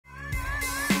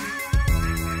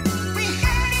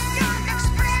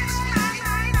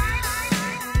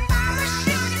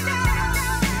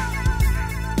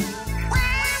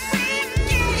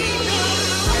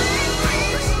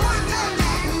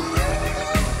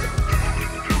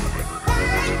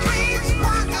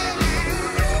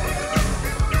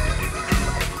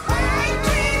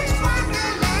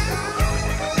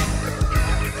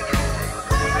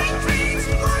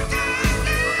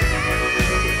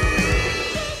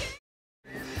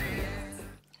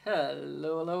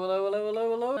Hello.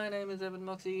 My name is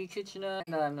Moxie Kitchener,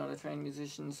 and I'm not a trained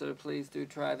musician, so please do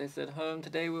try this at home.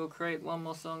 Today we'll create one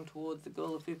more song towards the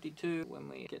goal of 52. When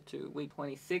we get to week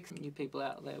 26, you people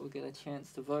out there will get a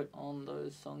chance to vote on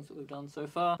those songs that we've done so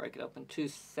far. Break it up in 2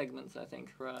 segments, I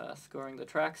think, for scoring the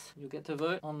tracks. You'll get to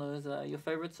vote on those your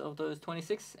favorites of those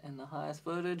 26, and the highest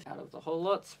voted out of the whole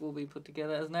lots will be put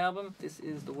together as an album. This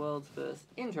is the world's first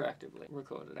interactively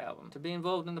recorded album. To be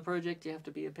involved in the project, you have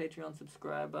to be a Patreon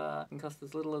subscriber. It can cost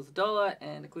as little as $1,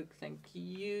 and a quick thank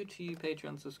you to you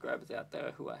Patreon subscribers out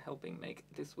there who are helping make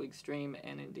this week's stream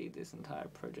and indeed this entire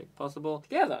project possible.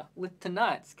 Together with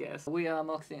tonight's guest, we are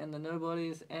Moxie and the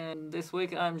Nobodies, and this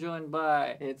week I'm joined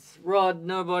by, it's Rod,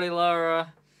 Nobody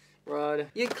Lara. Rod,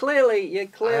 you clearly I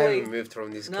haven't moved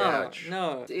from this couch.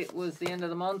 No, it was the end of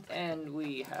the month and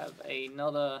we have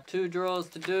another 2 draws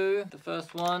to do. The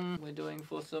first one we're doing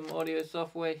for some audio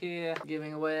software here,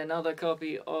 giving away another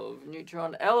copy of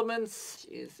Neutron Elements,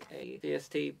 which is a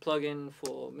VST plugin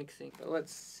for mixing. So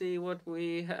let's see what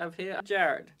we have here.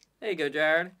 Jared. There you go,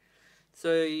 Jared.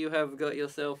 So you have got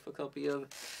yourself a copy of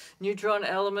Neutron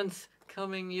Elements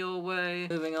coming your way.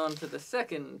 Moving on to the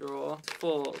second draw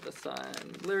for the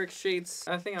signed lyric sheets.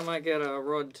 I think I might get a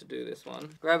Rod to do this one.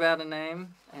 Grab out a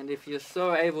name, and if you're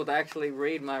so able to actually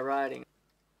read my writing.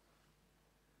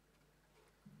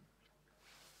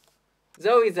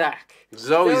 Zoe Zach.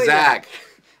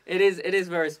 It is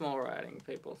very small writing,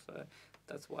 people, so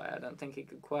that's why I don't think he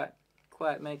could quite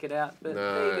make it out. But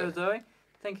no. There you go, Zoe.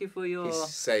 Thank you for your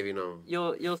saving on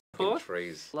your support.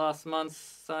 Last month's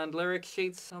signed lyric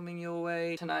sheets coming your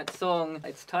way. Tonight's song,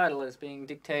 its title is being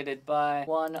dictated by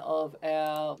one of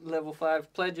our level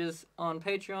 5 pledges on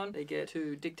Patreon. They get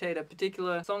to dictate a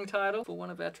particular song title for one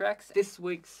of our tracks. This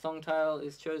week's song title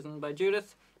is chosen by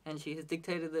Judith, and she has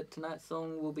dictated that tonight's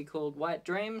song will be called White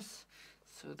Dreams.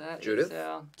 So that is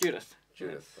our Judith.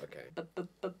 Okay.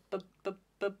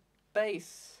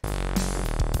 Bass.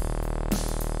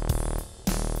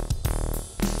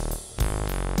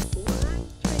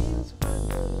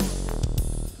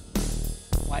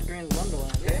 White Dreams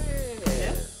Wonderland.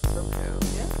 Yeah. Somehow.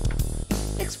 Yeah.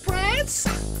 Express.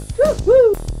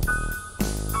 Woo-hoo.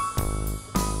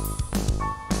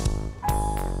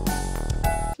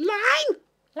 Line.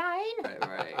 Right.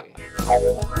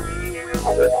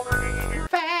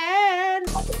 Fan.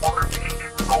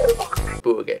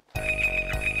 Boogie.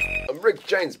 I'm Rick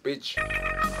James, bitch.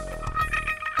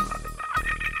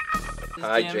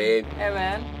 Hi, Jim. Hey,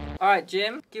 man. All right,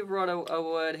 Jim. Give Rod a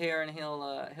word here, and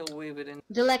he'll weave it in.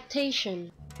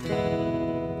 Delectation. No,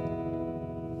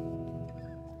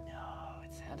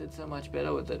 it sounded so much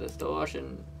better with the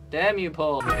distortion. Damn you,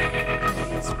 Paul.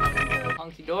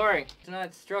 Hunky dory.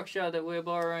 Tonight's structure that we're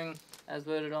borrowing, as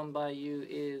voted on by you,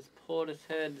 is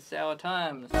Portishead Sour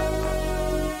Times.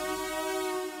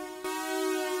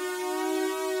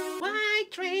 White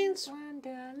Trains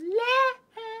Wonderland.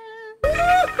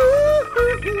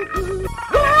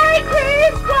 White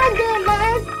Dreams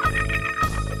Wonderland.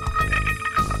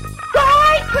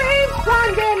 White Dreams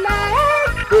Wonderland.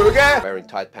 Boogie. Wearing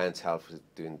tight pants helps with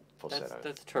doing falsetto.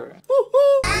 That's true.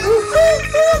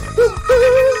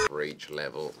 Bridge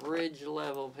level,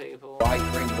 people. White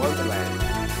Dream Wonderland.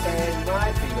 And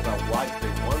my thing about White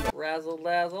Dream Wonderland. Razzle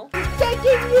dazzle.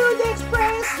 Taking you the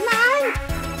express line.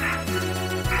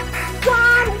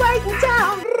 One waiting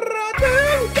down.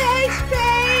 Stay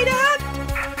straight up.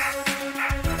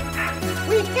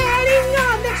 We're heading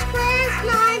on the express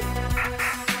line.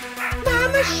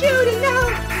 Mama's shooting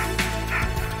out.